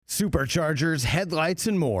superchargers, headlights,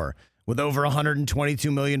 and more. With over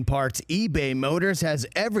 122 million parts, eBay Motors has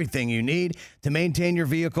everything you need to maintain your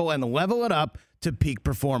vehicle and level it up to peak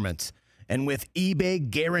performance. And with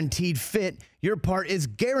eBay Guaranteed Fit, your part is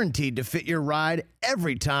guaranteed to fit your ride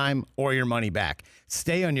every time or your money back.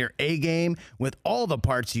 Stay on your A-game with all the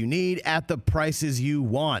parts you need at the prices you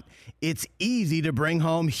want. It's easy to bring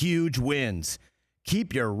home huge wins.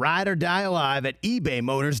 Keep your ride or die alive at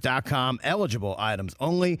ebaymotors.com. Eligible items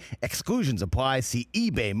only. Exclusions apply. See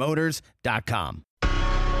ebaymotors.com.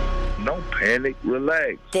 No panic,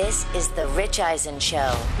 relax. This is the Rich Eisen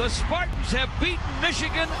Show. The Spartans have beaten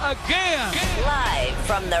Michigan again. Live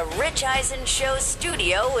from the Rich Eisen Show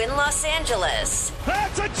studio in Los Angeles.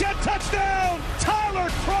 That's a jet touchdown! Tyler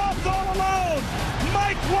Croft all alone!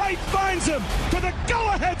 Mike White finds him for the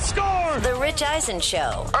go-ahead score! The Rich Eisen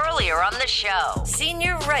Show. Earlier on the show,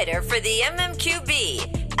 senior writer for the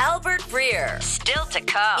MMQB, Albert Breer. Still to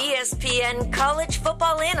come, ESPN college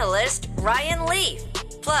football analyst Ryan Leaf.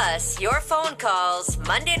 Plus, your phone calls,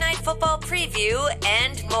 Monday Night Football preview,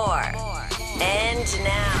 and more. And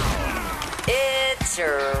now, it's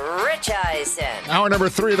Rich Eisen. Hour number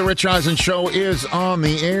 3 of the Rich Eisen Show is on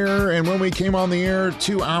the air. And when we came on the air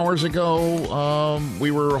 2 hours ago,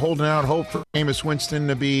 we were holding out hope for Jameis Winston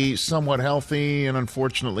to be somewhat healthy. And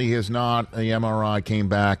unfortunately, he is not. The MRI came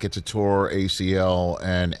back. It's a tore ACL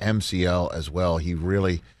and MCL as well. He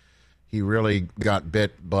really got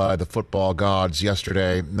bit by the football gods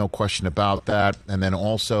yesterday. No question about that. And then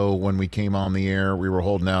also when we came on the air, we were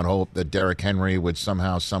holding out hope that Derrick Henry would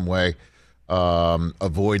somehow, some way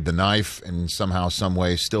avoid the knife and somehow, some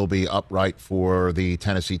way still be upright for the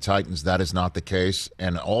Tennessee Titans. That is not the case.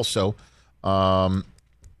 And also, Von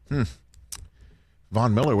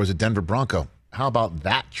Miller was a Denver Bronco. How about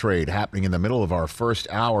that trade happening in the middle of our first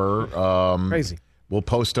hour? Crazy. We'll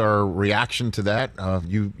post our reaction to that.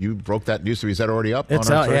 You broke that news. Is that already up? It's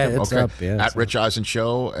on our out. Yeah, it's okay. up. Yeah, at Rich Eisen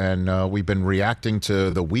Show, and we've been reacting to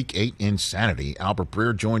the Week 8 insanity. Albert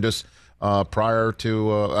Breer joined us prior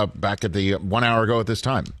to back at the 1 hour ago at this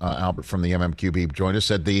time. Albert from the MMQB joined us.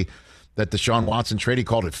 Said that the Deshaun Watson trade, he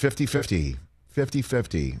called it 50-50.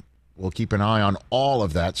 50-50. We'll keep an eye on all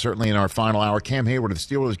of that. Certainly in our final hour. Cam Heyward of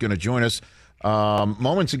the Steelers is going to join us.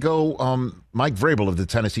 Moments ago, Mike Vrabel of the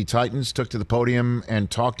Tennessee Titans took to the podium and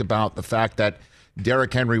talked about the fact that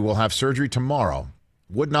Derrick Henry will have surgery tomorrow.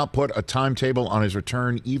 Would not put a timetable on his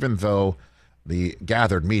return, even though the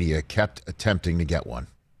gathered media kept attempting to get one.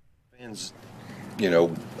 Fans,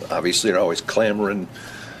 obviously are always clamoring.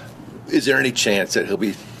 Is there any chance that he'll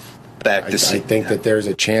be back to see? I think that there's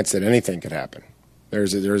a chance that anything could happen.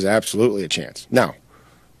 There's absolutely a chance. Now,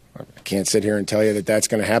 I can't sit here and tell you that that's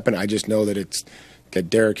going to happen. I just know that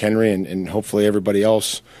Derrick Henry and hopefully everybody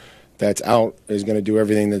else that's out is going to do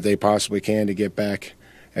everything that they possibly can to get back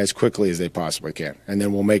as quickly as they possibly can. And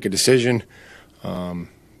then we'll make a decision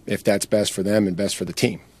if that's best for them and best for the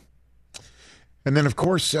team. And then, of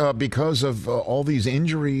course, because of all these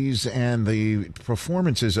injuries and the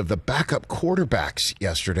performances of the backup quarterbacks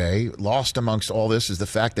yesterday, lost amongst all this is the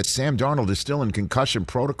fact that Sam Darnold is still in concussion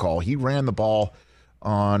protocol. He ran the ball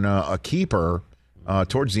on a keeper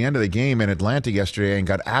towards the end of the game in Atlanta yesterday and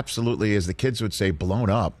got absolutely, as the kids would say, blown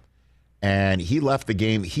up. And he left the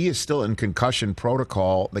game. He is still in concussion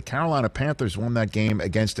protocol. The Carolina Panthers won that game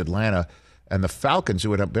against Atlanta. And the Falcons,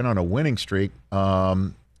 who had been on a winning streak,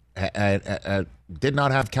 did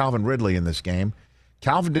not have Calvin Ridley in this game.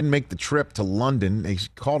 Calvin didn't make the trip to London. They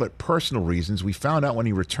called it personal reasons. We found out when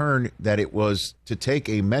he returned that it was to take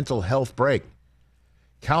a mental health break.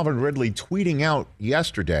 Calvin Ridley tweeting out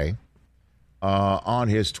yesterday on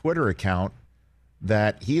his Twitter account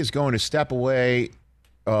that he is going to step away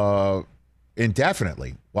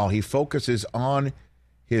indefinitely while he focuses on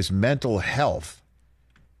his mental health.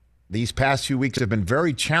 These past few weeks have been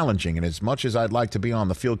very challenging, and as much as I'd like to be on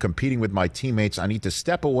the field competing with my teammates, I need to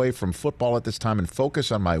step away from football at this time and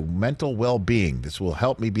focus on my mental well-being. This will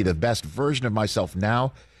help me be the best version of myself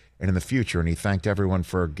now and in the future. And he thanked everyone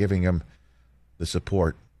for giving him the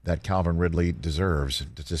support that Calvin Ridley deserves.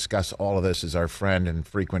 To discuss all of this is our friend and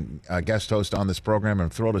frequent guest host on this program. I'm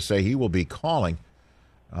thrilled to say he will be calling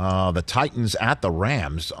the Titans at the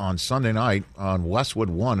Rams on Sunday night on Westwood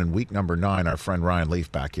 1 in week number 9. Our friend Ryan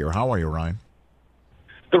Leaf back here. How are you, Ryan?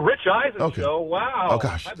 The Rich Eisen Show. Wow. Oh,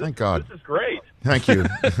 gosh. Thank God. This is great. Thank you.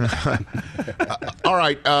 All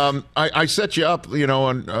right. I set you up, and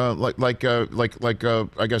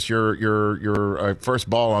I guess your first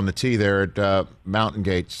ball on the tee there at Mountain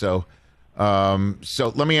Gate. So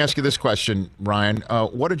let me ask you this question, Ryan.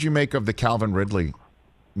 What did you make of the Calvin Ridley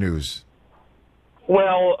news?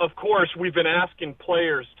 Well, of course, we've been asking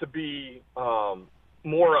players to be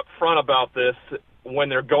more upfront about this when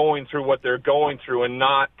they're going through what they're going through and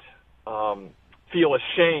not feel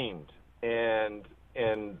ashamed and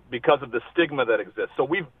because of the stigma that exists. So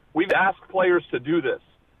we've asked players to do this.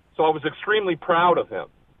 So I was extremely proud of him.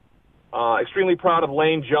 Extremely proud of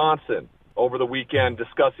Lane Johnson over the weekend,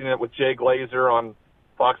 discussing it with Jay Glazer on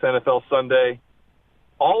Fox NFL Sunday.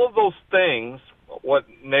 All of those things, what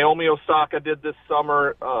Naomi Osaka did this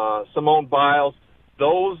summer, Simone Biles,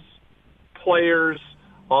 those players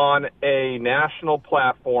on a national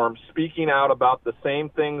platform speaking out about the same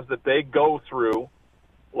things that they go through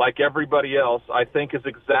like everybody else, I think is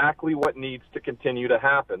exactly what needs to continue to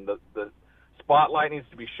happen. The spotlight needs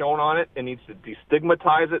to be shown on it. It needs to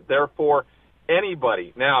destigmatize it. Therefore,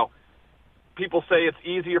 anybody. Now, people say it's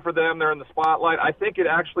easier for them. They're in the spotlight. I think it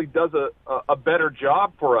actually does a better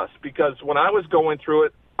job for us, because when I was going through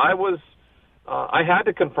it, I had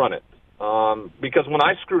to confront it. Because when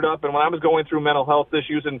I screwed up and when I was going through mental health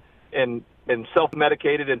issues and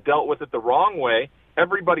self-medicated and dealt with it the wrong way,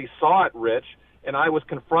 everybody saw it, Rich, and I was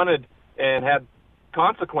confronted and had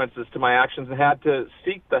consequences to my actions and had to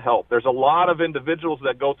seek the help. There's a lot of individuals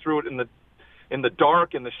that go through it in the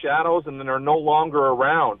dark, in the shadows, and then are no longer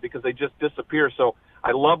around because they just disappear. So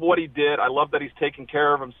I love what he did. I love that he's taking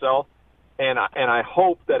care of himself, and I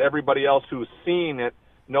hope that everybody else who's seen it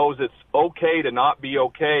knows it's okay to not be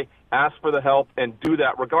okay. Ask for the help and do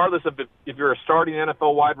that, regardless of if you're a starting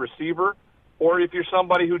NFL wide receiver or if you're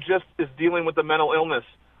somebody who just is dealing with a mental illness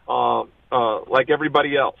like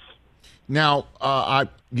everybody else. Now,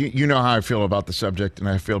 you know how I feel about the subject, and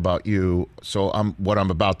I feel about you. So what I'm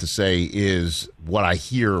about to say is what I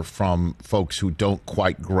hear from folks who don't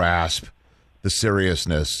quite grasp the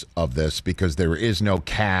seriousness of this, because there is no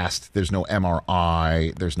cast, there's no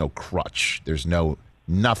MRI, there's no crutch, there's no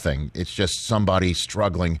nothing. It's just somebody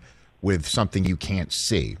struggling with something you can't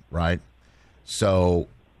see, right? So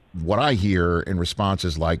what I hear in response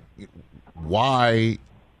is like, why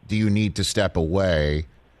do you need to step away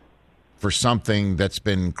for something that's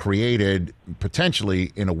been created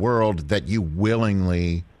potentially in a world that you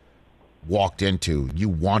willingly walked into, you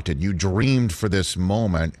wanted, you dreamed for this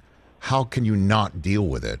moment? How can you not deal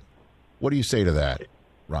with it? What do you say to that,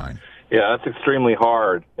 Ryan? Yeah, that's extremely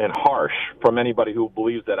hard and harsh from anybody who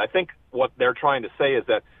believes that. I think what they're trying to say is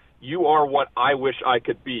that you are what I wish I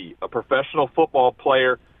could be, a professional football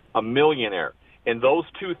player, a millionaire. And those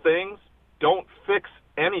two things don't fix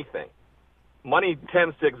anything. Money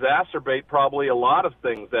tends to exacerbate probably a lot of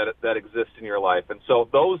things that exist in your life. And so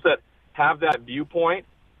those that have that viewpoint,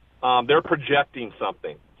 they're projecting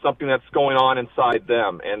something that's going on inside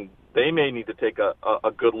them. And they may need to take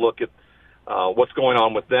a good look at what's going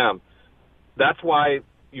on with them. That's why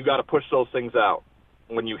you got to push those things out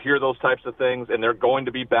when you hear those types of things, and they're going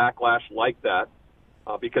to be backlash like that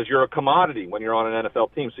because you're a commodity when you're on an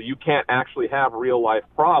NFL team. So you can't actually have real-life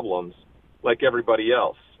problems like everybody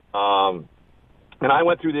else. And I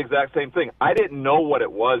went through the exact same thing. I didn't know what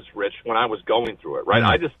it was, Rich, when I was going through it, right?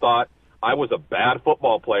 I just thought I was a bad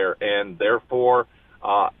football player, and therefore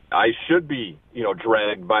I should be,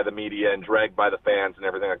 dragged by the media and dragged by the fans and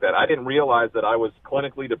everything like that. I didn't realize that I was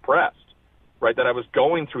clinically depressed, right, that I was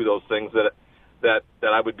going through those things that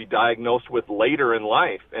I would be diagnosed with later in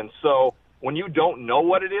life. And so when you don't know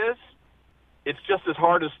what it is, it's just as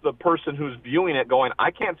hard as the person who's viewing it going,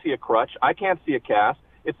 I can't see a crutch, I can't see a cast.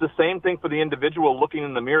 It's the same thing for the individual looking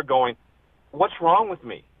in the mirror going, what's wrong with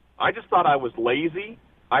me? I just thought I was lazy.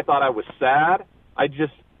 I thought I was sad. I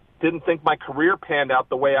just didn't think my career panned out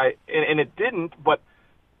the way and it didn't, but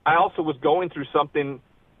I also was going through something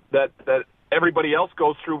that everybody else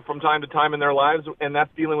goes through from time to time in their lives, and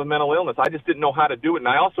that's dealing with mental illness. I just didn't know how to do it, and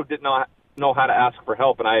I also did not know how to ask for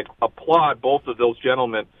help, and I applaud both of those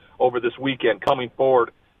gentlemen over this weekend coming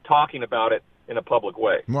forward, talking about it in a public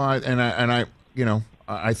way. Well,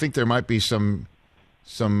 I think there might be some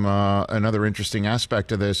another interesting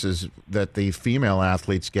aspect of this is that the female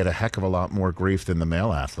athletes get a heck of a lot more grief than the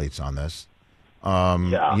male athletes on this.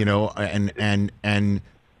 Yeah.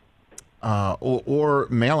 Or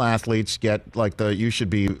male athletes get like you should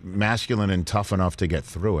be masculine and tough enough to get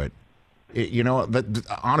through it.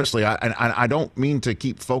 Honestly, I don't mean to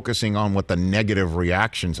keep focusing on what the negative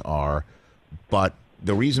reactions are, but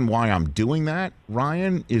the reason why I'm doing that,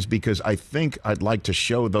 Ryan, is because I think I'd like to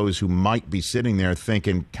show those who might be sitting there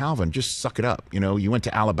thinking, Calvin, just suck it up. You went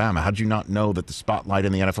to Alabama. How'd you not know that the spotlight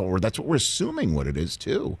in the NFL, or that's what we're assuming what it is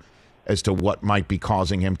too, as to what might be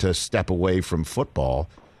causing him to step away from football,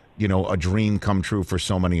 a dream come true for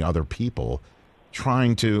so many other people,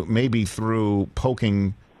 trying to maybe through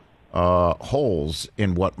poking holes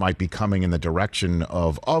in what might be coming in the direction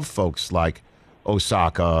of folks like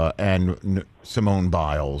Osaka and Simone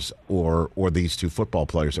Biles or these two football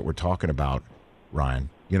players that we're talking about, Ryan.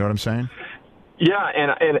 You know what I'm saying? Yeah,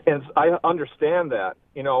 and I understand that.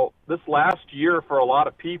 This last year for a lot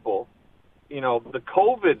of people, the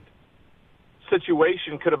COVID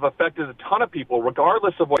situation could have affected a ton of people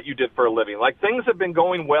regardless of what you did for a living. Like, things have been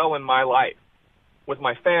going well in my life with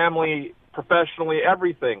my family, professionally,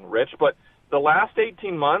 everything, Rich. But the last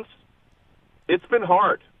 18 months, it's been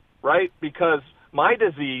hard, right? Because my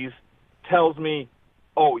disease tells me,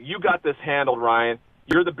 oh, you got this handled, Ryan.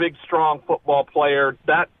 You're the big, strong football player.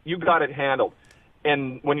 That you got it handled.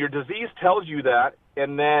 And when your disease tells you that,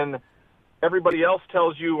 and then everybody else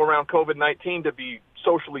tells you around COVID-19 to be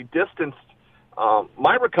socially distanced,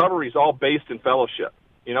 my recovery is all based in fellowship.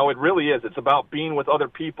 It really is. It's about being with other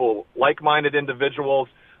people, like-minded individuals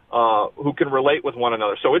who can relate with one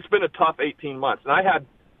another. So it's been a tough 18 months. And I had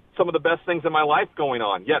some of the best things in my life going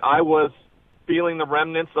on, yet I was feeling the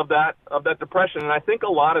remnants of that depression. And I think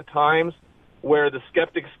a lot of times where the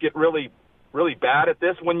skeptics get really, really bad at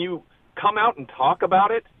this, when you come out and talk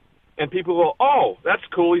about it and people go, oh, that's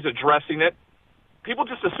cool, he's addressing it, people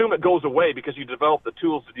just assume it goes away because you develop the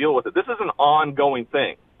tools to deal with it. This is an ongoing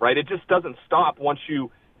thing, right? It just doesn't stop once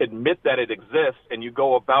you admit that it exists and you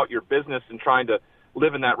go about your business and trying to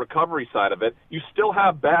live in that recovery side of it. You still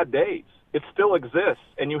have bad days. It still exists,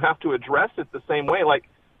 and you have to address it the same way. Like,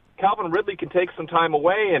 Calvin Ridley can take some time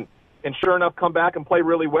away and sure enough come back and play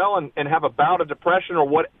really well and have a bout of depression or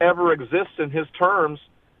whatever exists in his terms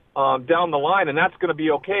down the line, and that's going to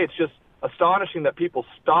be okay. It's just astonishing that people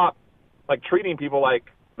stop treating people like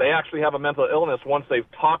they actually have a mental illness once they've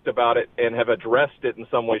talked about it and have addressed it in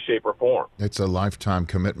some way, shape, or form. It's a lifetime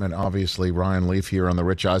commitment, obviously. Ryan Leaf here on the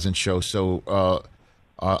Rich Eisen Show. So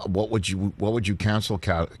what would you counsel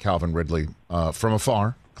Calvin Ridley from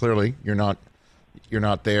afar? Clearly, you're not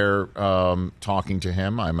there talking to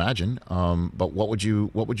him, I imagine. But what would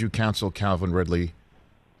you counsel Calvin Ridley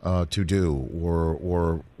to do,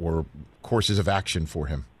 or courses of action for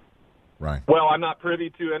him? Right. Well, I'm not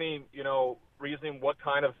privy to any, reasoning what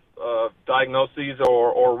kind of diagnoses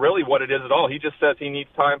or really what it is at all. He just says he needs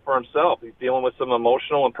time for himself. He's dealing with some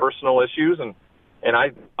emotional and personal issues, and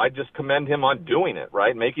I just commend him on doing it,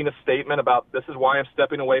 right? Making a statement about this is why I'm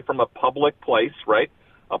stepping away from a public place, right?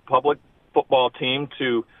 A public football team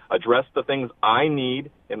to address the things I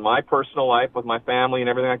need in my personal life with my family and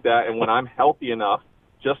everything like that. And when I'm healthy enough,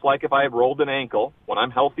 just like if I had rolled an ankle, when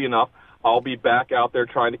I'm healthy enough, I'll be back out there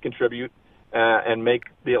trying to contribute and make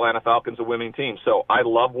the Atlanta Falcons a winning team. So I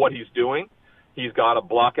love what he's doing. He's got to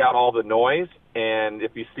block out all the noise, and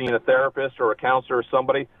if he's seeing a therapist or a counselor or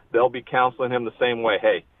somebody, they'll be counseling him the same way.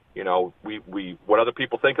 Hey, we what other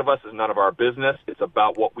people think of us is none of our business. It's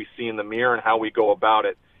about what we see in the mirror and how we go about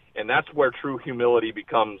it, and that's where true humility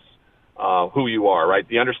becomes who you are, right?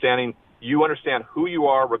 The understanding, you understand who you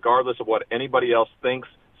are regardless of what anybody else thinks,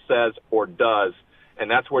 says, or does,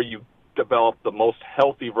 and that's where you develop the most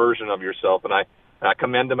healthy version of yourself. And I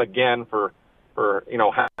commend him again for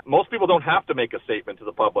most people don't have to make a statement to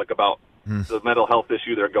the public about the mental health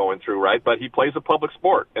issue they're going through, right? But he plays a public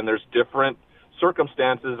sport, and there's different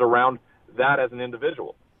circumstances around that as an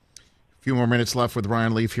individual. A few more minutes left with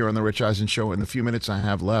Ryan Leaf here on the Rich Eisen Show. In the few minutes I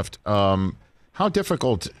have left, how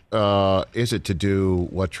difficult is it to do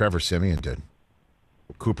what Trevor Siemian did,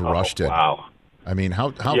 what Cooper Rush did? Wow. I mean,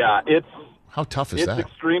 how tough is that? It's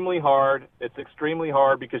extremely hard. It's extremely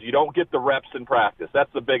hard because you don't get the reps in practice.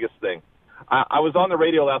 That's the biggest thing. I was on the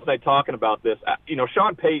radio last night talking about this.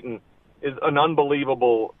 Sean Payton is an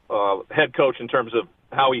unbelievable head coach in terms of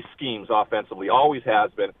how he schemes offensively, always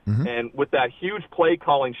has been. Mm-hmm. And with that huge play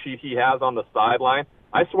calling sheet he has on the sideline,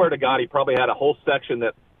 I swear to God, he probably had a whole section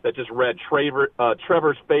that just read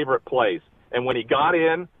Trevor's favorite plays. And when he got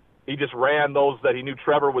in, he just ran those that he knew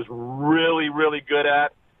Trevor was really, really good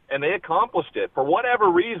at, and they accomplished it. For whatever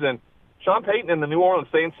reason, Sean Payton and the New Orleans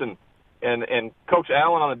Saints and Coach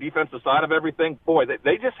Allen on the defensive side of everything, boy,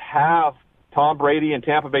 they just have Tom Brady and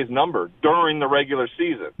Tampa Bay's number during the regular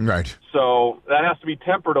season. Right. So that has to be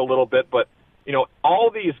tempered a little bit. But,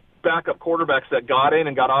 all these backup quarterbacks that got in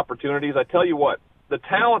and got opportunities, I tell you what, the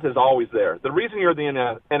talent is always there. The reason you're in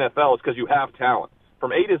the NFL is because you have talent.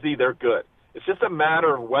 From A to Z, they're good. It's just a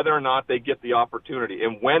matter of whether or not they get the opportunity.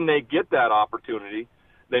 And when they get that opportunity,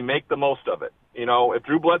 they make the most of it. If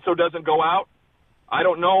Drew Bledsoe doesn't go out, I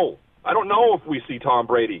don't know. I don't know if we see Tom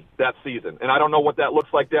Brady that season, and I don't know what that looks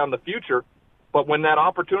like down the future. But when that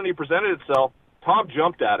opportunity presented itself, Tom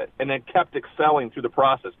jumped at it and then kept excelling through the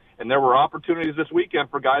process. And there were opportunities this weekend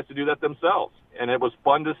for guys to do that themselves. And it was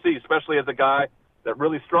fun to see, especially as a guy that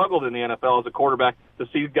really struggled in the NFL as a quarterback, to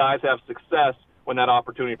see guys have success when that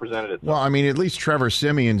opportunity presented itself. Well, I mean, at least Trevor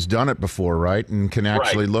Siemian's done it before, right? And can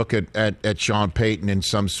actually look at Sean Payton in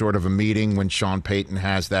some sort of a meeting when Sean Payton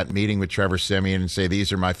has that meeting with Trevor Siemian and say,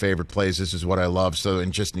 these are my favorite plays, this is what I love. So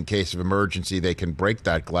and just in case of emergency, they can break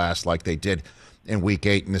that glass like they did in Week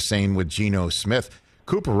 8, and the same with Geno Smith.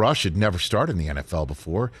 Cooper Rush had never started in the NFL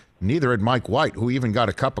before. Neither had Mike White, who even got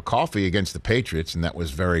a cup of coffee against the Patriots, and that was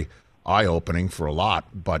very eye-opening for a lot.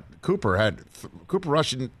 But Cooper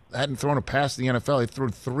Rush hadn't thrown a pass in the NFL. He threw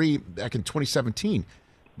 3 back in 2017.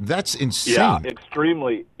 That's insane. Yeah,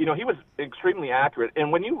 extremely. He was extremely accurate.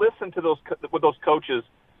 And when you listen to those coaches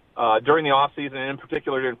during the offseason, and in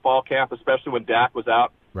particular during fall camp, especially when Dak was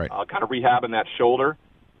out, kind of rehabbing that shoulder,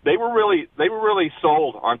 they were really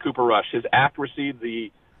sold on Cooper Rush, his accuracy,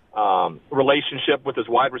 the relationship with his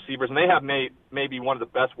wide receivers, and they have maybe one of the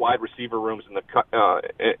best wide receiver rooms in the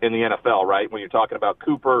NFL. Right, when you're talking about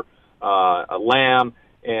Cooper, Lamb,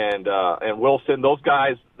 and Wilson, those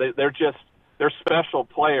guys, they're special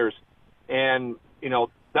players, and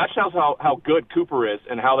that shows how good Cooper is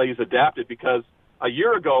and how he's adapted. Because a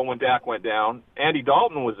year ago when Dak went down, Andy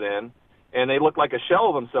Dalton was in, and they looked like a shell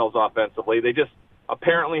of themselves offensively. They just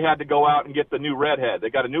apparently had to go out and get the new redhead. They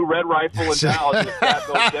got a new red rifle in Dallas if that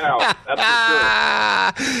goes down.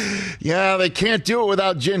 That's for sure. Yeah, they can't do it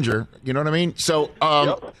without Ginger. You know what I mean? So,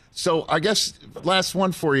 So I guess last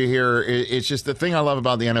one for you here. It's just the thing I love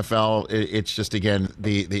about the NFL. It's just, again,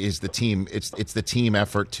 is the team. It's the team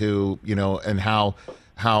effort too. And how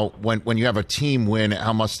when you have a team win,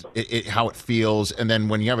 how it feels, and then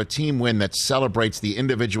when you have a team win that celebrates the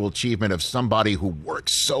individual achievement of somebody who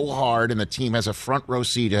works so hard, and the team has a front row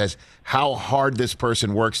seat as how hard this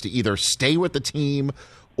person works to either stay with the team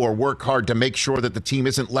or work hard to make sure that the team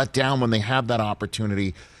isn't let down when they have that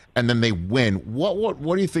opportunity, and then they win. What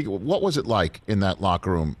do you think? What was it like in that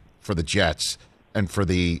locker room for the Jets and for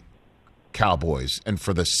the Cowboys and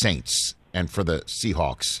for the Saints and for the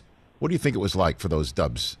Seahawks? What do you think it was like for those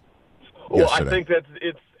dubs Well, yesterday? I think that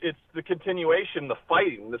it's the continuation, the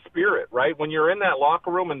fighting, the spirit, right? When you're in that locker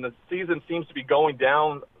room and the season seems to be going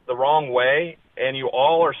down the wrong way, and you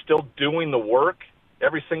all are still doing the work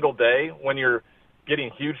every single day when you're getting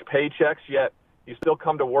huge paychecks, yet you still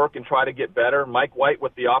come to work and try to get better. Mike White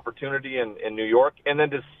with the opportunity in New York, and then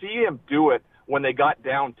to see him do it when they got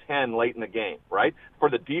down 10 late in the game, right? For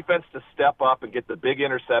the defense to step up and get the big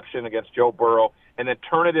interception against Joe Burrow and then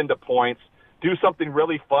turn it into points, do something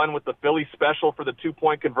really fun with the Philly special for the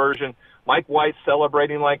 2-point conversion, Mike White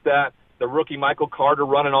celebrating like that, the rookie Michael Carter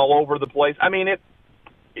running all over the place. I mean,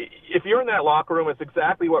 if you're in that locker room, it's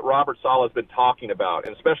exactly what Robert Saleh has been talking about,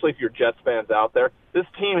 and especially if you're Jets fans out there. This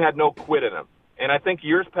team had no quit in them. And I think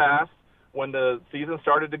years past, when the season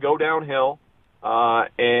started to go downhill,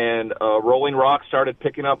 and Rolling Rock started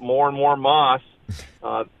picking up more and more moss,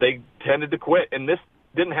 they tended to quit. And this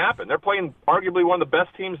didn't happen. They're playing arguably one of the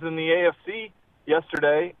best teams in the AFC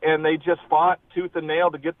yesterday, and they just fought tooth and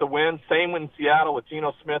nail to get the win. Same in Seattle with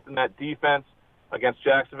Geno Smith and that defense against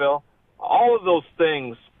Jacksonville. All of those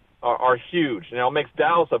things are huge. It makes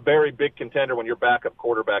Dallas a very big contender when your backup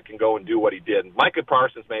quarterback can go and do what he did. Micah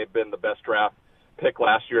Parsons may have been the best draft pick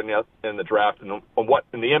last year in the draft, and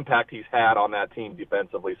the impact he's had on that team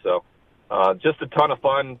defensively. So just a ton of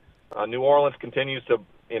fun. New Orleans continues to,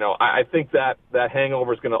 I think that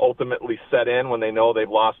hangover is going to ultimately set in when they know they've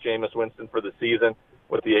lost Jameis Winston for the season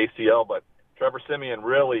with the ACL. But Trevor Siemian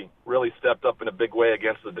really, really stepped up in a big way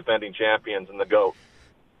against the defending champions and the GOAT.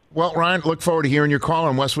 Well, Ryan, look forward to hearing your call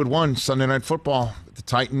on Westwood One Sunday Night Football. The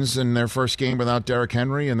Titans in their first game without Derrick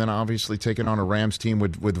Henry, and then obviously taking on a Rams team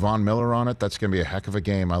with Von Miller on it. That's going to be a heck of a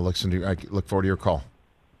game. I look forward to your call.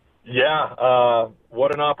 Yeah,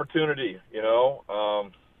 what an opportunity.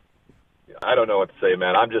 I don't know what to say,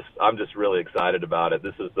 man. I'm just really excited about it.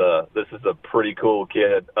 This is a pretty cool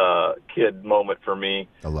kid moment for me.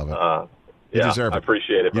 I love it. You deserve it. I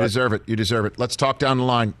appreciate it. You deserve it. You deserve it. Let's talk down the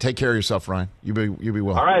line. Take care of yourself, Ryan. You be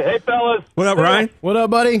well. All right. Hey, fellas. What up, Ryan? What up,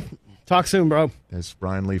 buddy? Talk soon, bro. That's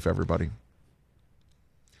Ryan Leaf, everybody.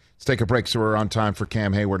 Let's take a break so we're on time for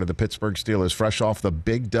Cam Heyward of the Pittsburgh Steelers, fresh off the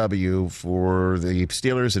big W for the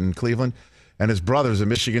Steelers in Cleveland, and his brother's a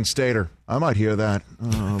Michigan Stater. I might hear that.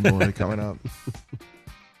 Oh, boy, coming up.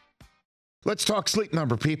 Let's talk Sleep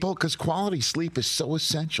Number, people, because quality sleep is so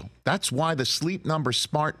essential. That's why the Sleep Number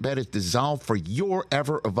smart bed is designed for your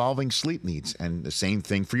ever-evolving sleep needs, and the same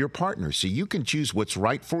thing for your partner, so you can choose what's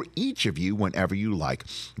right for each of you whenever you like.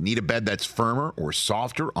 Need a bed that's firmer or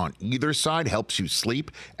softer on either side, helps you sleep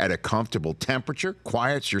at a comfortable temperature,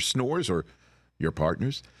 quiets your snores, or your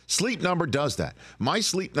partner's? Sleep Number does that. My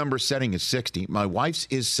Sleep Number setting is 60. My wife's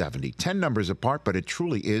is 70. 10 numbers apart, but it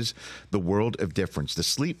truly is the world of difference. The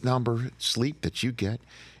Sleep Number sleep that you get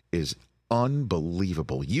is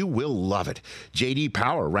unbelievable. You will love it. J.D.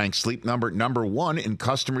 Power ranks Sleep Number number 1 in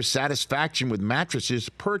customer satisfaction with mattresses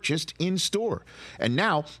purchased in store. And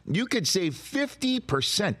now you could save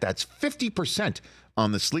 50%. That's 50%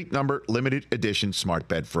 on the Sleep Number limited edition smart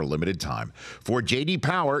bed for a limited time. For J.D.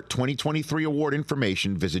 Power 2023 award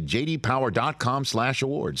information, visit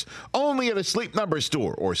jdpower.com/awards. Only at a Sleep Number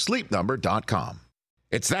store or sleepnumber.com.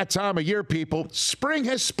 It's that time of year, people. Spring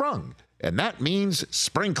has sprung. And that means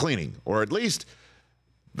spring cleaning, or at least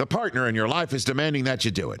the partner in your life is demanding that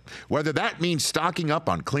you do it. Whether that means stocking up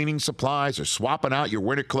on cleaning supplies or swapping out your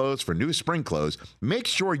winter clothes for new spring clothes, make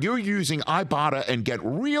sure you're using Ibotta and get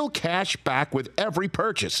real cash back with every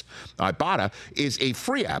purchase. Ibotta is a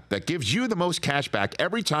free app that gives you the most cash back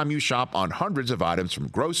every time you shop on hundreds of items, from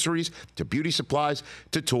groceries to beauty supplies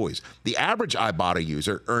to toys. The average Ibotta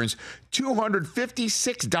user earns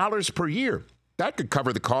 $256 per year. That could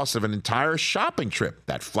cover the cost of an entire shopping trip,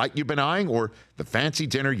 that flight you've been eyeing, or the fancy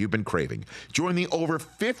dinner you've been craving. Join the over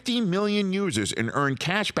 50 million users and earn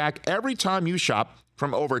cash back every time you shop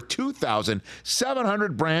from over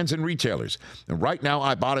 2,700 brands and retailers. And right now,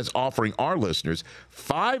 Ibotta is offering our listeners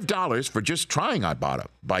 $5 for just trying Ibotta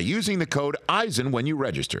by using the code EISEN when you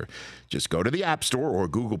register. Just go to the App Store or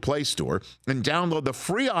Google Play Store and download the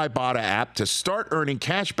free Ibotta app to start earning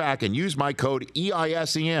cash back and use my code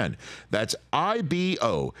EISEN. That's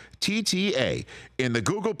IBOTTA in the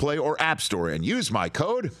Google Play or App Store, and use my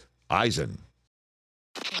code EISEN.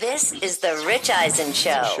 This is the Rich Eisen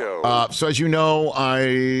Show. So as you know,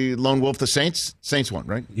 I lone wolf the Saints. Saints won,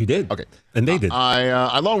 right? You did. Okay. And they did.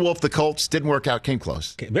 I lone wolf the Colts. Didn't work out. Came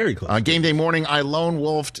close. Very close. Game day morning, I lone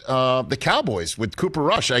wolfed the Cowboys with Cooper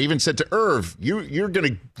Rush. I even said to Irv, you're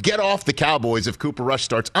going to get off the Cowboys if Cooper Rush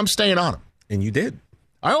starts. I'm staying on him. And you did.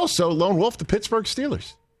 I also lone wolfed the Pittsburgh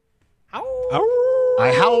Steelers.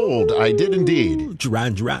 I howled. I did indeed.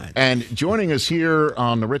 Duran. And joining us here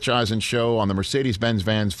on the Rich Eisen Show on the Mercedes-Benz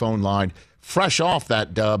Vans phone line, fresh off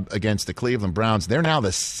that dub against the Cleveland Browns. They're now the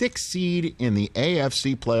 6th seed in the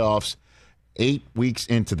AFC playoffs 8 weeks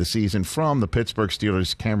into the season. From the Pittsburgh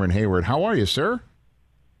Steelers, Cameron Heyward. How are you, sir?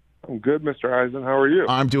 I'm good, Mr. Eisen. How are you?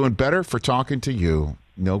 I'm doing better for talking to you.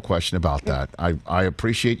 No question about that. I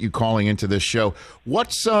appreciate you calling into this show.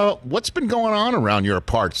 What's been going on around your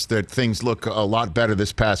parts that things look a lot better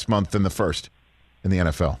this past month than the first in the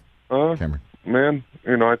NFL? Cameron? Man,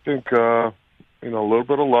 I think, a little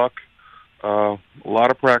bit of luck, a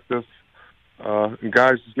lot of practice, and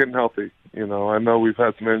guys just getting healthy. I know we've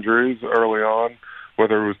had some injuries early on,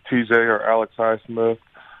 whether it was TJ or Alex Highsmith,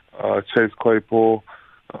 Chase Claypool.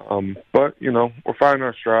 But, we're finding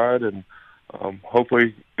our stride, and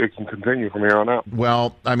hopefully it can continue from here on out.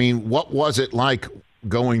 Well, I mean, what was it like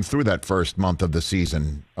going through that first month of the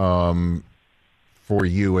season for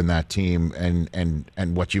you and that team,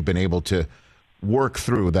 and what you've been able to work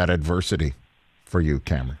through that adversity for you,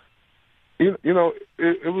 Cameron? It was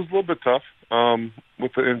a little bit tough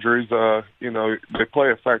with the injuries. They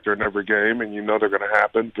play a factor in every game, and they're going to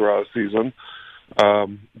happen throughout the season.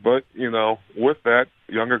 But, with that,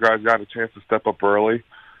 younger guys got a chance to step up early.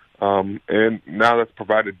 And now that's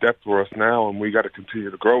provided depth for us now, and we got to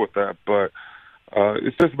continue to grow with that. But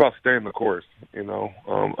it's just about staying the course,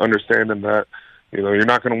 understanding that, you're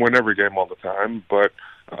not going to win every game all the time, but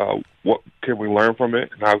what can we learn from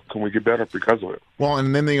it, and how can we get better because of it? Well,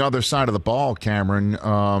 and then the other side of the ball, Cameron,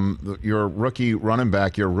 your rookie running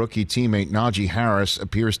back, your rookie teammate, Najee Harris,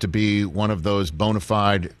 appears to be one of those bona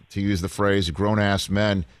fide, to use the phrase, grown-ass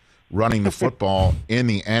men running the football in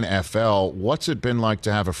the NFL. What's it been like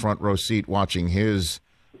to have a front row seat watching his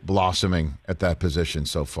blossoming at that position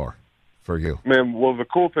so far for you? Man, well, the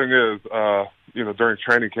cool thing is, during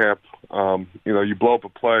training camp, you blow up a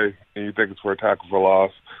play and you think it's for a tackle for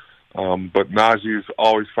loss. But Najee's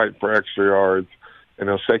always fighting for extra yards, and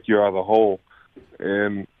he'll shake you out of the hole.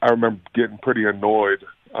 And I remember getting pretty annoyed,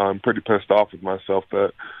 pretty pissed off with myself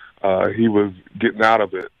that he was getting out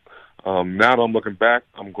of it. Now that I'm looking back,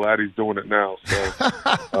 I'm glad he's doing it now.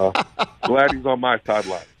 So glad he's on my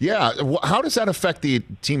sideline. Yeah. How does that affect the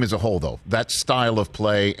team as a whole, though? That style of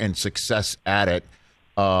play and success at it,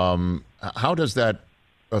 how does that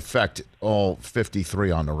affect all 53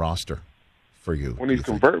 on the roster for you? When he's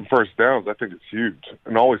converting first downs, I think it's huge.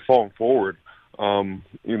 And always falling forward. You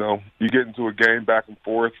get into a game back and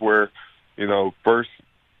forth where, first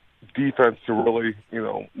defense to really,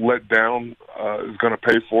 let down is going to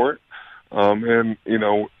pay for it. And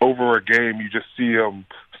over a game, you just see them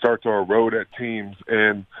start to erode at teams.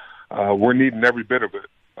 And we're needing every bit of it.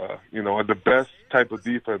 The best type of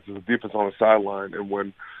defense is a defense on the sideline, and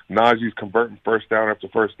when Najee's converting first down after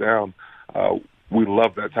first down, we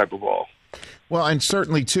love that type of ball. Well, and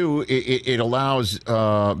certainly, too, it allows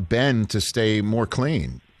Ben to stay more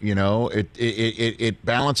clean. It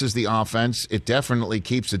balances the offense. It definitely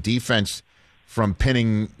keeps the defense from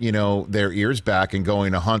pinning, their ears back and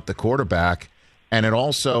going to hunt the quarterback. And it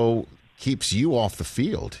also keeps you off the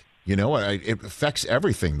field. It affects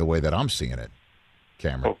everything the way that I'm seeing it,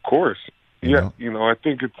 Cameron. Of course. Yeah. I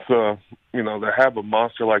think it's, to have a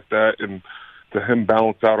monster like that and to him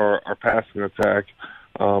balance out our passing attack,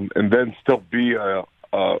 and then still be a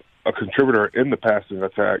contributor in the passing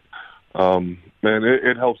attack, man,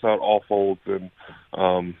 it helps out all folds. And,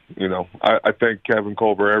 I thank Kevin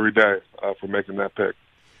Colbert every day for making that pick.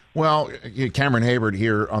 Well, Cameron Heyward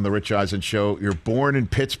here on the Rich Eisen Show. You're born in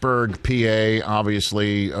Pittsburgh, PA,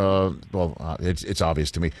 obviously. It's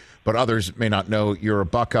obvious to me, but others may not know you're a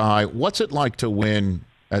Buckeye. What's it like to win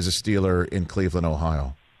as a Steeler in Cleveland,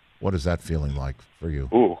 Ohio? What is that feeling like for you?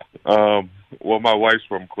 Well, my wife's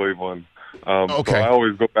from Cleveland, okay. So I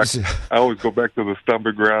always go back. I always go back to the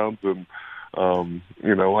Stumbling Grounds, and I've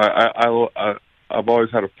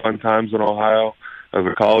always had a fun times in Ohio as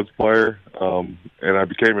a college player, and I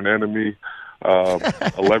became an enemy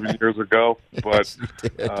 11 years ago. But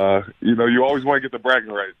you always want to get the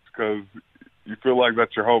bragging rights because you feel like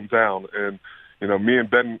that's your hometown, and me and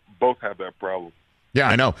Ben both have that problem. Yeah,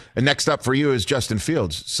 I know. And next up for you is Justin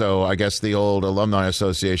Fields. So I guess the old Alumni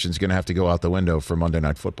Association is going to have to go out the window for Monday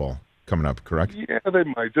Night Football coming up, correct? Yeah, they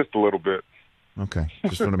might, just a little bit. Okay.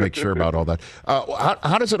 Just want to make sure about all that.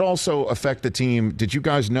 How does it also affect the team? Did you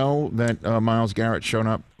guys know that Myles Garrett showed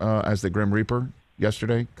up as the Grim Reaper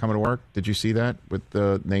yesterday coming to work? Did you see that with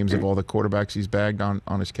the names of all the quarterbacks he's bagged on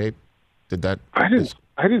his cape? Did that? I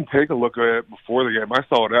didn't take a look at it before the game. I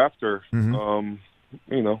saw it after. Mm-hmm.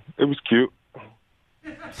 It was cute.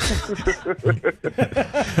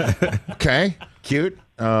 Okay, cute.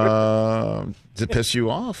 Does it piss you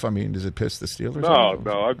off? I mean, does it piss the Steelers off?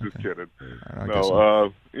 No, I'm just kidding.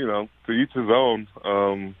 To each his own.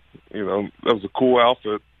 That was a cool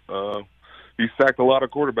outfit. He sacked a lot of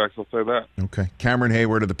quarterbacks, I'll say that. Okay. Cameron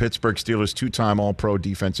Heyward of the Pittsburgh Steelers, two-time All-Pro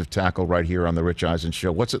defensive tackle right here on the Rich Eisen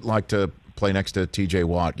Show. What's it like to play next to T.J.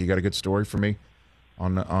 Watt? You got a good story for me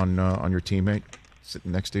on your teammate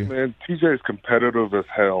sitting next to you? Man, TJ is competitive as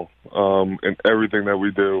hell in everything that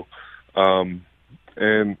we do. And,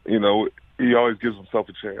 he always gives himself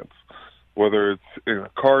a chance, whether it's in a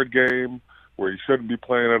card game where he shouldn't be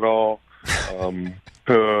playing at all,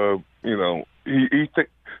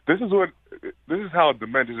 this is how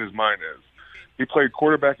demented his mind is. He played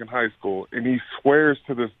quarterback in high school, and he swears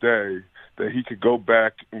to this day that he could go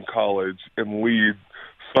back in college and lead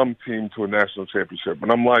some team to a national championship.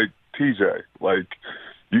 And I'm like, TJ,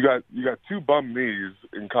 you got two bum knees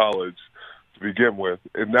in college to begin with,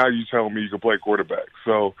 and now you're telling me you can play quarterback.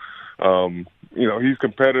 So, he's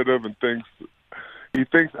competitive and he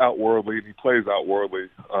thinks outwardly and he plays outwardly.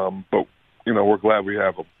 But we're glad we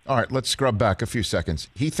have him. All right, let's scrub back a few seconds.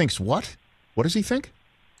 He thinks what? What does he think?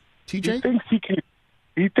 TJ?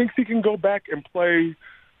 He thinks he can go back and play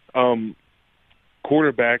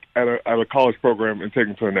quarterback at a college program and take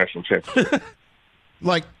him to a national championship.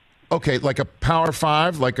 Like a Power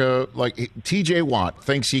 5, like T.J. Watt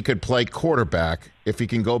thinks he could play quarterback if he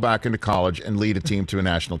can go back into college and lead a team to a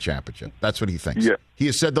national championship. That's what he thinks. Yeah. He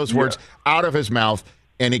has said those words out of his mouth,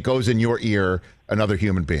 and it goes in your ear, another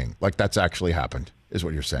human being. Like that's actually happened, is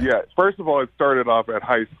what you're saying. Yeah. First of all, it started off at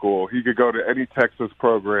high school. He could go to any Texas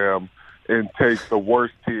program and take the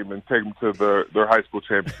worst team and take them to their high school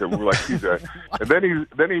championship. We were like, TJ. And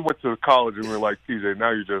then he went to college and we were like, TJ,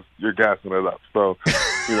 now you're gassing it up. So,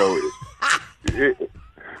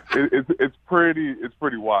 it's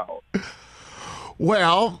pretty wild.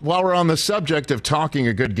 Well, while we're on the subject of talking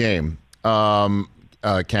a good game,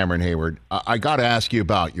 Cameron Heyward, I got to ask you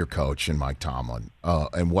about your coach and Mike Tomlin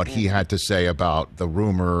and what he had to say about the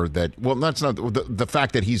rumor that, well, that's not the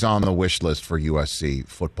fact that he's on the wish list for USC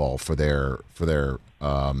football for their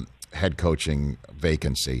head coaching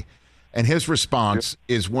vacancy. And his response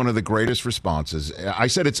is one of the greatest responses. I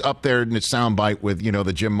said it's up there in its soundbite with,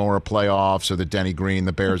 the Jim Mora playoffs or the Denny Green,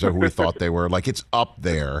 the Bears are who we thought they were. Like, it's up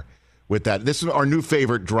there with that. This is our new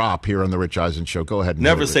favorite drop here on the Rich Eisen Show. Go ahead.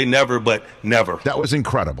 Never say never, but never. That was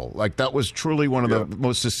incredible. Like, that was truly one of the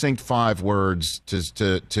most succinct 5 words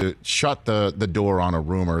to shut the door on a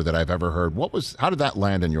rumor that I've ever heard. How did that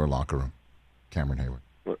land in your locker room, Cameron Heyward?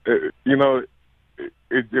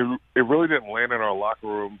 It really didn't land in our locker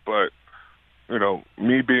room, but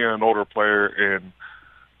me being an older player and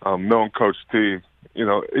knowing Coach T,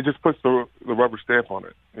 it just puts the rubber stamp on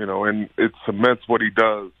it, and it cements what he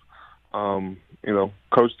does.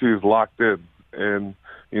 Coach T is locked in, and,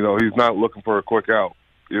 he's not looking for a quick out.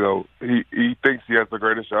 He thinks he has the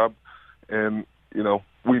greatest job, and,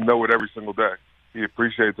 we know it every single day. He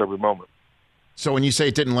appreciates every moment. So when you say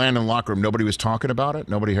it didn't land in the locker room, nobody was talking about it?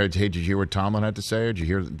 Nobody heard, hey, did you hear what Tomlin had to say? Or did you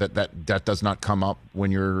hear that does not come up when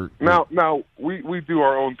you're... Now we do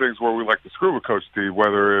our own things where we like to screw with Coach T,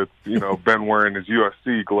 whether it's, Ben wearing his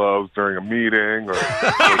USC gloves during a meeting or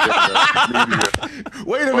media.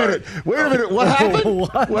 Wait a minute. What happened?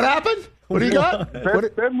 What happened? What do you got?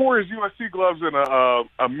 Ben wore his USC gloves in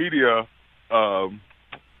a media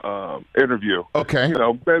interview. Okay.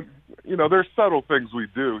 Ben, there's subtle things we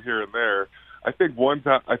do here and there. I think one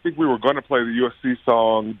time, we were going to play the USC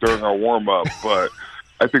song during our warm-up, but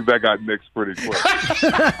I think that got nixed pretty quick.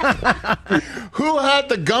 Who had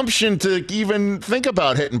the gumption to even think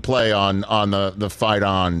about hitting play on the Fight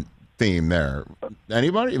On theme there?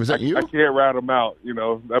 Anybody? Was that you? I can't rat him out.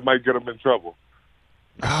 That might get him in trouble.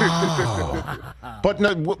 Oh. But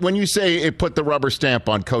no, when you say it put the rubber stamp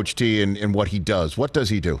on Coach T and what he does, what does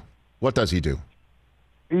he do?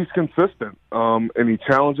 He's consistent, and he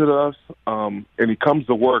challenges us, and he comes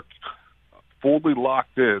to work fully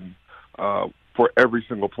locked in for every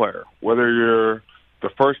single player, whether you're the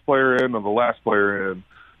first player in or the last player in.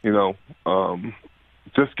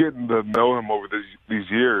 Just getting to know him over these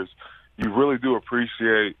years, you really do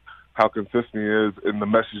appreciate how consistent he is in the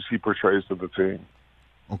message he portrays to the team.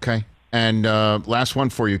 Okay. And last one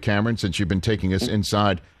for you, Cameron, since you've been taking us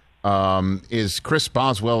inside. Is Chris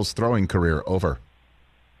Boswell's throwing career over?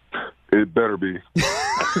 It better be.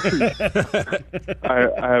 I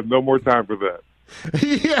have no more time for that.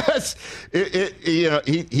 Yes.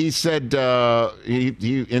 He said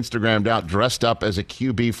he Instagrammed out dressed up as a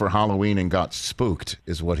QB for Halloween and got spooked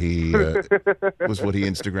is what he was what he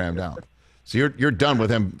Instagrammed out. So you're done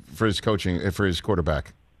with him for his coaching, for his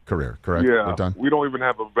quarterback career, correct? Yeah. We're done? We don't even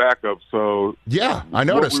have a backup, so yeah, I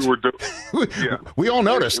noticed. What we were doing. Yeah. We all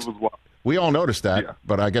noticed. It was wild. We all noticed that, yeah.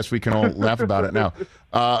 But I guess we can all laugh about it now.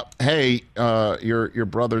 Hey, your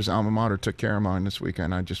brother's alma mater took care of mine this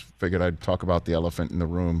weekend. I just figured I'd talk about the elephant in the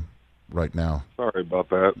room right now. Sorry about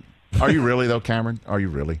that. Are you really, though, Cameron? Are you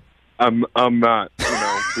really? I'm not,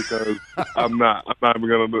 because I'm not even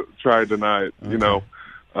going to try to deny it. Okay.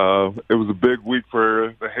 It was a big week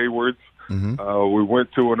for the Heywards. Mm-hmm. We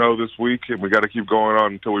went 2-0 this week, and we got to keep going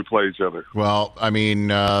on until we play each other. Well, I mean,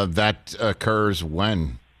 that occurs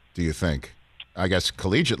when, do you think? I guess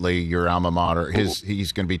collegiately, your alma mater,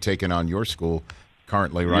 he's going to be taking on your school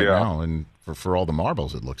currently right now, and for all the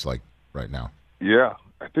marbles, it looks like right now. Yeah,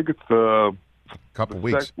 I think it's a couple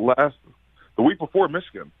weeks. The week before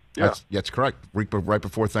Michigan. Yeah, that's correct. Right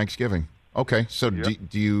before Thanksgiving. Okay, so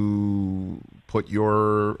do you put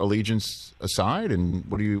your allegiance aside, and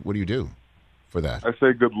what do you do for that? I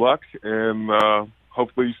say good luck, and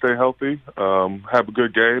hopefully you stay healthy, have a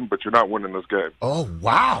good game, but you're not winning this game. Oh,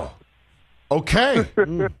 wow. Okay.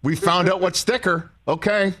 We found out what's thicker.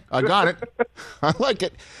 Okay, I got it. I like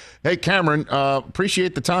it. Hey, Cameron,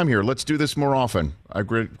 appreciate the time here. Let's do this more often. I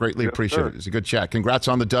greatly appreciate it. It's a good chat. Congrats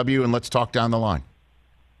on the W, and let's talk down the line.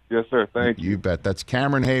 Yes, sir. Thank you. You bet. That's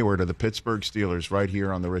Cameron Heyward of the Pittsburgh Steelers right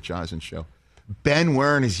here on the Rich Eisen Show. Ben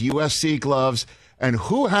wearing his USC gloves, and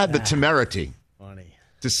who had the temerity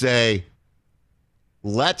to say,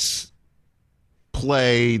 let's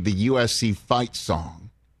play the USC fight song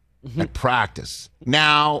at practice.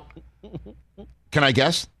 Now, can I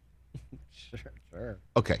guess? Sure.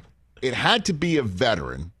 Okay. It had to be a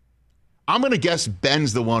veteran. I'm going to guess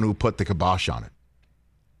Ben's the one who put the kibosh on it.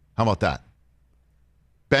 How about that?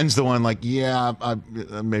 Ben's the one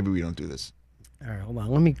maybe we don't do this. All right, hold on.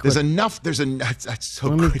 Let me. That's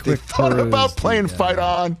so great. They thought about playing Fight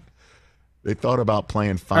On. They thought about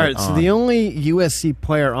playing Fight On. All right, so the only USC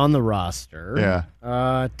player on the roster,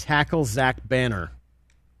 tackle Zach Banner.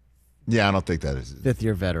 Yeah, I don't think that is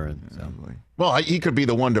fifth-year veteran. So. Well, he could be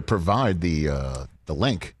the one to provide the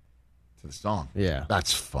link to the song. Yeah,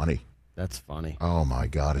 that's funny. That's funny. Oh my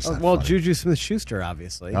God, is that well, funny? Juju Smith-Schuster,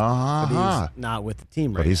 obviously, but he's not with the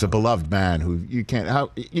team right now. But he's a beloved man who you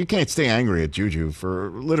can't stay angry at Juju for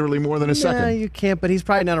literally more than a second. Yeah, you can't. But he's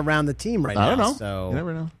probably not around the team right now. I don't know. So you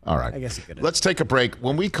never know. All right, I guess he could. Let's take a break.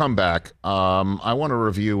 When we come back, I want to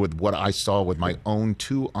review with what I saw with my own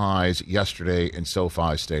two eyes yesterday in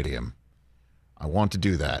SoFi Stadium. I want to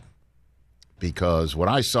do that because what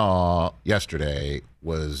I saw yesterday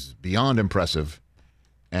was beyond impressive.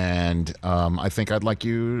 And I think I'd like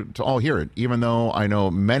you to all hear it, even though I know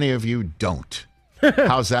many of you don't.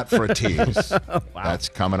 How's that for a tease? Wow. That's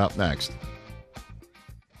coming up next.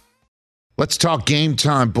 Let's talk Game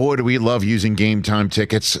Time. Boy, do we love using Game Time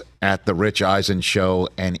tickets at the Rich Eisen Show.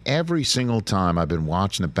 And every single time I've been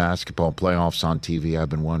watching the basketball playoffs on TV, I've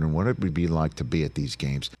been wondering what it would be like to be at these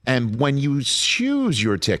games. And when you choose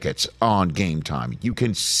your tickets on Game Time, you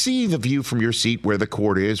can see the view from your seat where the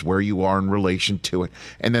court is, where you are in relation to it.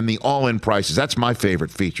 And then the all-in prices. That's my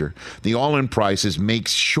favorite feature. The all-in prices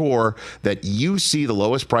makes sure that you see the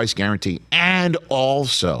lowest price guarantee and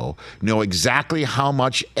also know exactly how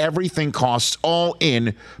much everything costs all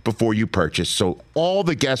in before you purchase. So all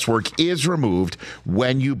the guesswork is removed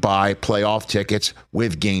when you buy playoff tickets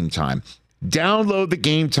with Game Time. Download the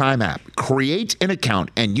Game Time app, create an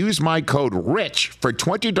account, and use my code RICH for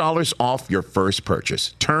 $20 off your first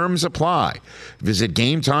purchase. Terms apply. Visit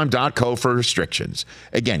GameTime.co for restrictions.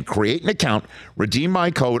 Again, create an account, redeem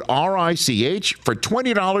my code RICH for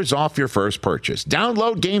 $20 off your first purchase.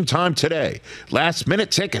 Download Game Time today. Last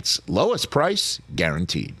minute tickets, lowest price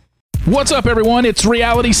guaranteed. What's up, everyone? It's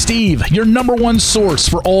Reality Steve, your number one source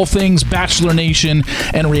for all things Bachelor Nation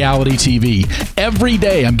and reality TV. Every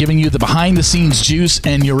day, I'm giving you the behind-the-scenes juice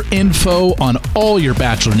and your info on all your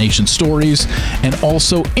Bachelor Nation stories, and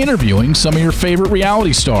also interviewing some of your favorite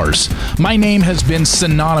reality stars. My name has been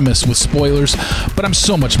synonymous with spoilers, but I'm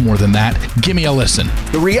so much more than that. Give me a listen.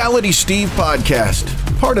 The Reality Steve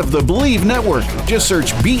Podcast, part of the Believe Network. Just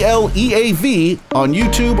search BLEAV on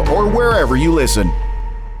YouTube or wherever you listen.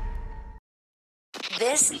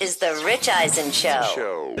 This is the Rich Eisen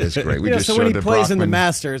Show. It's great. We Yeah, just so when he showed the plays in the Brockman.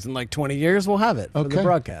 Masters in like 20 years, we'll have it for the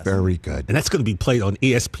broadcast. Very good. And that's going to be played on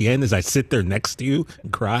ESPN as I sit there next to you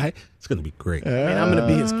and cry. It's going to be great. I mean, I'm going to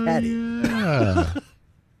be his caddy. Yeah.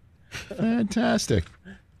 Fantastic.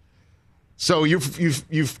 So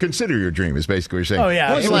you've considered your dream is basically what you're saying. Oh,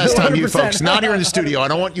 yeah. When's the last time you 100%. folks, not here in the studio, I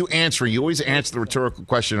don't want you answering. You always answer the rhetorical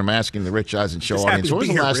question I'm asking the Rich Eisen Show Just happy audience. to When was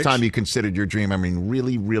be the here, last Rich. time you considered your dream? I mean,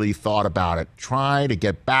 really, really thought about it. Try to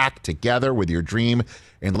get back together with your dream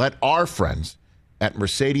and let our friends at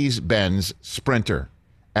Mercedes-Benz Sprinter,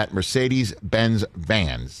 at Mercedes-Benz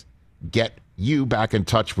Vans, get you back in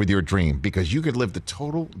touch with your dream, because you could live the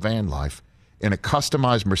total van life in a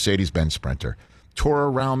customized Mercedes-Benz Sprinter.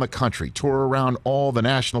 Tour around the country, tour around all the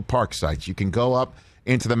national park sites. You can go up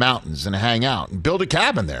into the mountains and hang out and build a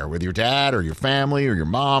cabin there with your dad or your family or your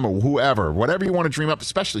mom or whoever, whatever you want to dream up,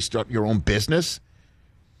 especially start your own business,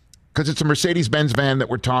 because it's a Mercedes-Benz van that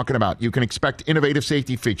we're talking about. You can expect innovative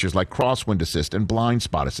safety features like crosswind assist and blind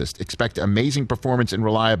spot assist. Expect amazing performance and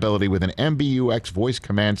reliability with an MBUX voice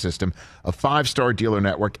command system, a 5-star dealer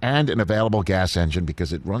network, and an available gas engine,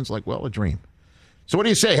 because it runs like, well, a dream. So what do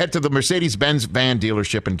you say? Head to the Mercedes-Benz van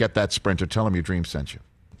dealership and get that Sprinter. Tell them your dream sent you.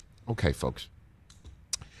 Okay, folks.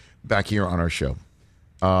 Back here on our show.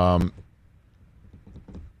 I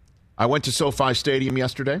went to SoFi Stadium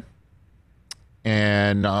yesterday.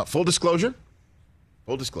 And full disclosure.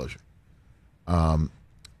 The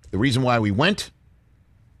reason why we went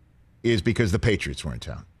is because the Patriots were in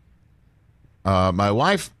town. My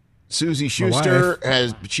wife, Susie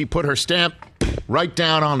Schuster, she put her stamp right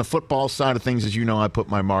down on the football side of things. As you know, I put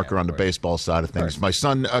my marker on the baseball side of things. My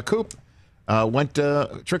son, Coop, went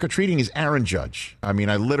trick-or-treating as Aaron Judge. I mean,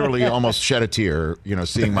 I literally almost shed a tear,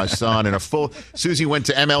 seeing my son in a full... Susie went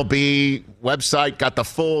to MLB website, got the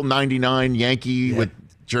full 99 Yankee with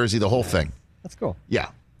jersey, the whole thing. That's cool. Yeah.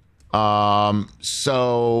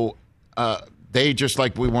 So they just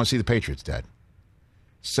like, we want to see the Patriots, Dad.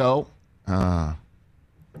 So...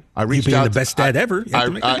 I reached you being out the best dad ever.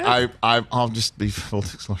 I'll just be full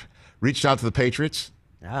disclosure. Reached out to the Patriots.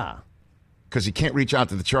 Because you can't reach out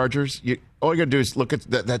to the Chargers. All you got to do is look at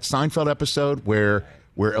that Seinfeld episode where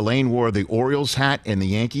Elaine wore the Orioles hat in the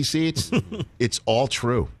Yankee seats. It's all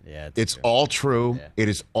true. Yeah, it's all true. Yeah. It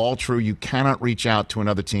is all true. You cannot reach out to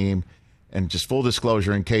another team. And just full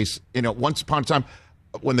disclosure, in case, once upon a time,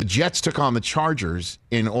 when the Jets took on the Chargers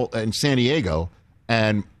in San Diego,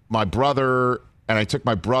 and my brother... And I took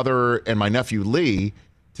my brother and my nephew Lee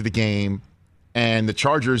to the game, and the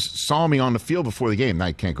Chargers saw me on the field before the game. Now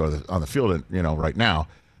I can't go on the field, right now,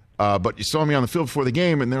 but you saw me on the field before the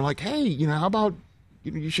game, and they're like, "Hey, how about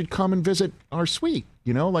you should come and visit our suite?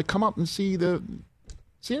 Come up and see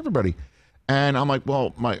everybody." And I'm like,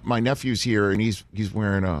 "Well, my nephew's here, and he's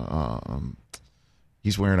wearing a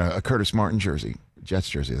Curtis Martin jersey, Jets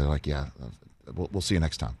jersey." They're like, "Yeah, we'll see you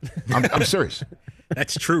next time." I'm serious.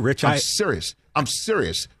 That's true, Rich. I'm serious.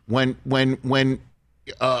 When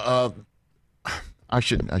I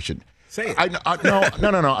should say it. No.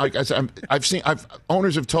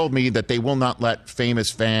 Owners have told me that they will not let famous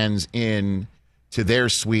fans in to their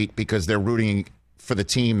suite because they're rooting for the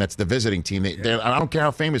team that's the visiting team. I don't care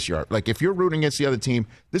how famous you are. Like, if you're rooting against the other team,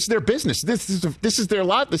 this is their business. This is their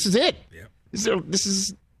lot. This is it. Yeah.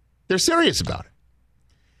 They're serious about it.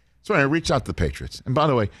 So I reached out to the Patriots. And by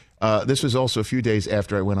the way, this was also a few days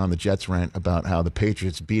after I went on the Jets rant about how the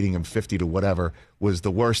Patriots beating them 50 to whatever was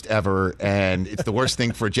the worst ever, and it's the worst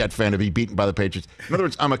thing for a Jet fan to be beaten by the Patriots. In other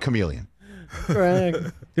words, I'm a chameleon. Right.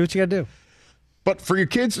 Do what you got to do. But for your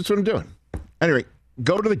kids, that's what I'm doing. Anyway,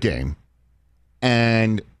 go to the game,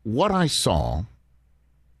 and what I saw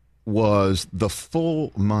was the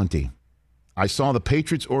full Monty. I saw the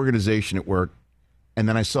Patriots organization at work, and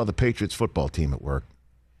then I saw the Patriots football team at work.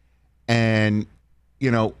 And,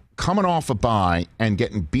 coming off a bye and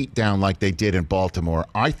getting beat down like they did in Baltimore,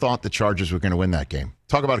 I thought the Chargers were going to win that game.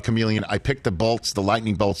 Talk about a chameleon. I picked the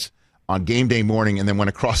lightning bolts on game day morning and then went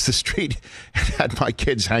across the street and had my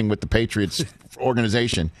kids hang with the Patriots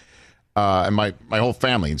organization and my whole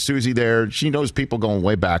family. And Susie there, she knows people going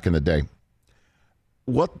way back in the day.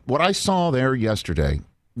 What I saw there yesterday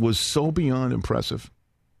was so beyond impressive.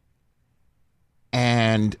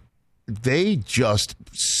 And they just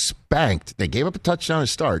spanked. They gave up a touchdown to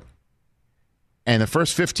start. And the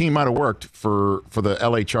first 15 might have worked for the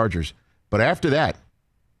L.A. Chargers. But after that,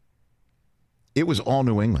 it was all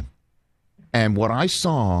New England. And what I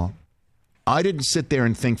saw, I didn't sit there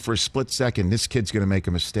and think for a split second, this kid's going to make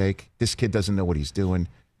a mistake. This kid doesn't know what he's doing.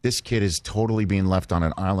 This kid is totally being left on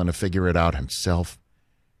an island to figure it out himself.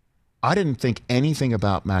 I didn't think anything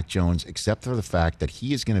about Mac Jones except for the fact that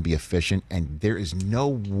he is going to be efficient, and there is no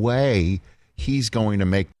way he's going to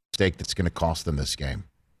make a mistake that's going to cost them this game.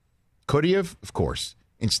 Could he have? Of course.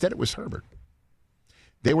 Instead, it was Herbert.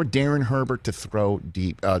 They were daring Herbert to throw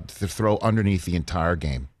deep, to throw underneath the entire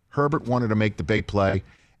game. Herbert wanted to make the big play,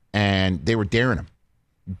 and they were daring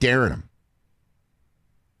him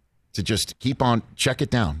to just keep on, check it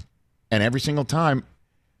down. And every single time,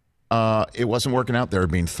 it wasn't working out. They were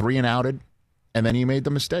being 3-and-outed, and then he made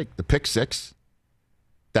the mistake. The pick six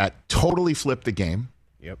that totally flipped the game.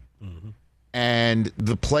 Yep. Mm-hmm. And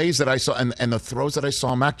the plays that I saw and the throws that I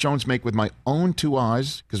saw Mac Jones make with my own two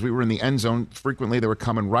eyes, because we were in the end zone, frequently they were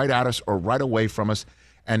coming right at us or right away from us.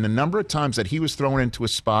 And the number of times that he was thrown into a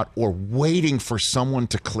spot or waiting for someone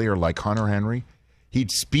to clear, like Hunter Henry,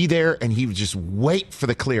 he'd be there and he would just wait for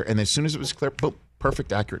the clear. And as soon as it was clear, boom,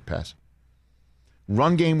 perfect, accurate pass.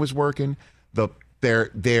 Run game was working.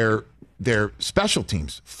 Their special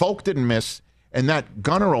teams, Folk didn't miss, and that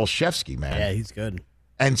Gunnar Olszewski, man. Yeah, he's good.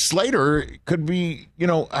 And Slater could be,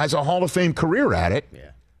 has a Hall of Fame career at it.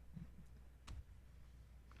 Yeah.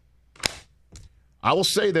 I will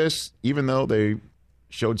say this, even though they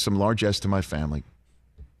showed some largesse to my family.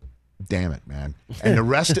 Damn it, man. And the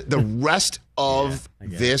rest of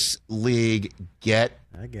this league, I get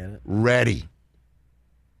it. Ready.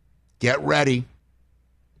 Get ready.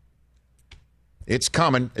 It's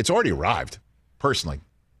coming. It's already arrived, personally.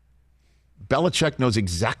 Belichick knows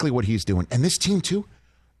exactly what he's doing. And this team, too,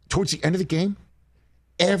 towards the end of the game,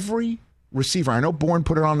 every receiver, I know Bourne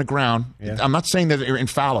put it on the ground. Yeah. I'm not saying that they're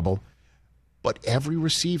infallible, but every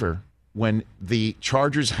receiver, when the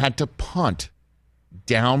Chargers had to punt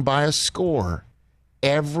down by a score,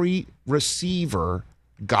 every receiver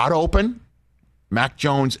got open. Mac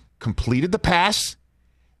Jones completed the pass,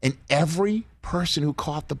 and every person who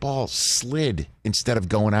caught the ball slid instead of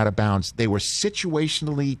going out of bounds. They were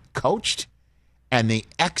situationally coached, and they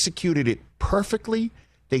executed it perfectly.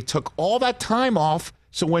 They took all that time off,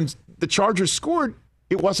 so when the Chargers scored,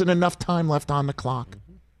 it wasn't enough time left on the clock.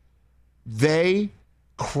 Mm-hmm. They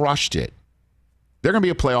crushed it. They're going to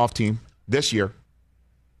be a playoff team this year.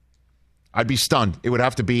 I'd be stunned. It would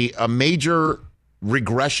have to be a major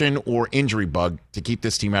regression or injury bug to keep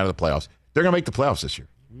this team out of the playoffs. They're going to make the playoffs this year.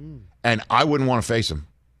 And I wouldn't want to face them.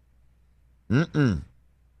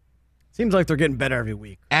 Seems like they're getting better every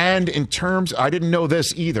week. And in terms, I didn't know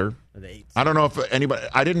this either. I don't know if anybody,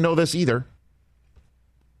 I didn't know this either.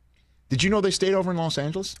 Did you know they stayed over in Los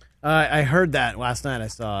Angeles? I heard that last night. I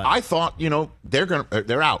saw it. I thought, they're out.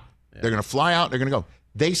 Yeah. They're going to fly out. They're going to go.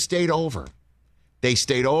 They stayed over.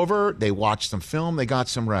 They watched some film. They got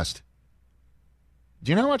some rest.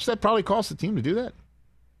 Do you know how much that probably cost the team to do that?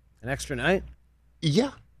 An extra night?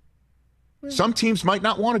 Yeah. Some teams might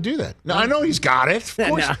not want to do that. Now, I know he's got it, of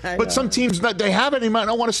course. But some teams, they have it, he might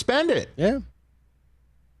not want to spend it. Yeah.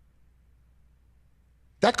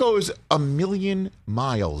 That goes 1,000,000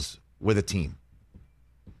 miles with a team.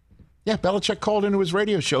 Yeah, Belichick called into his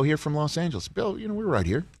radio show here from Los Angeles. Bill, we're right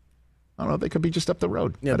here. I don't know. They could be just up the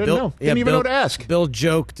road. Yeah, I didn't know. Didn't even know to ask. Bill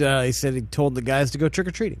joked. He said he told the guys to go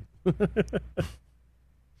trick-or-treating.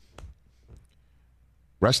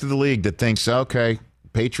 Rest of the league that thinks, okay,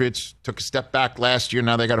 Patriots took a step back last year.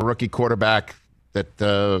 Now they got a rookie quarterback that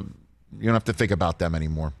you don't have to think about them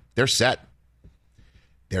anymore. They're set.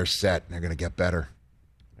 They're set. They're going to get better.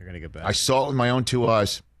 They're going to get better. I saw it with my own two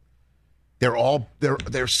eyes.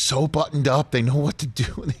 They're so buttoned up. They know what to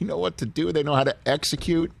do. They know what to do. They know how to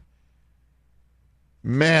execute.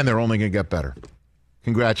 Man, they're only going to get better.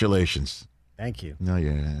 Congratulations. Thank you. No,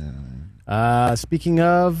 yeah. Speaking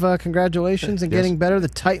of congratulations and getting better, the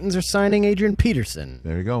Titans are signing Adrian Peterson.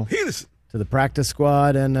 There you go. Peterson to the practice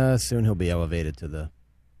squad, and soon he'll be elevated to the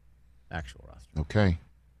actual roster. Okay.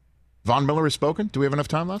 Von Miller has spoken. Do we have enough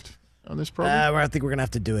time left on this program? I think we're going to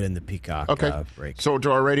have to do it in the Peacock break. So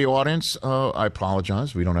to our radio audience, I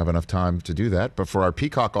apologize. We don't have enough time to do that. But for our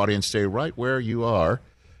Peacock audience, stay right where you are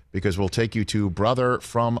because we'll take you to Brother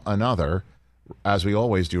from Another, as we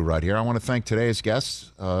always do right here. I want to thank today's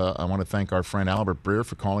guests. I want to thank our friend Albert Breer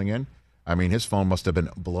for calling in. I mean, his phone must have been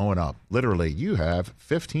blowing up. Literally, you have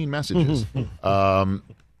 15 messages.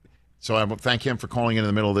 So I thank him for calling in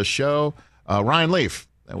the middle of this show. Ryan Leaf.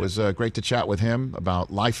 It was great to chat with him about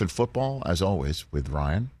life and football, as always, with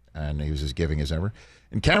Ryan. And he was as giving as ever.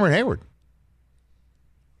 And Cameron Heyward,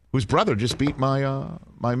 whose brother just beat my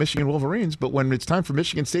Michigan Wolverines. But when it's time for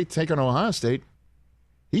Michigan State to take on Ohio State,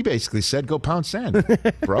 he basically said, go pound sand,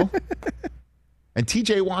 bro. And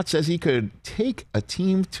T.J. Watt says he could take a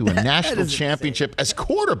team to a national championship as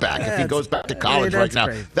quarterback if he goes back to college right now.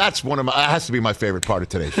 Crazy. That's that has to be my favorite part of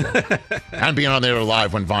today's show. And being on there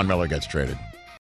live when Von Miller gets traded.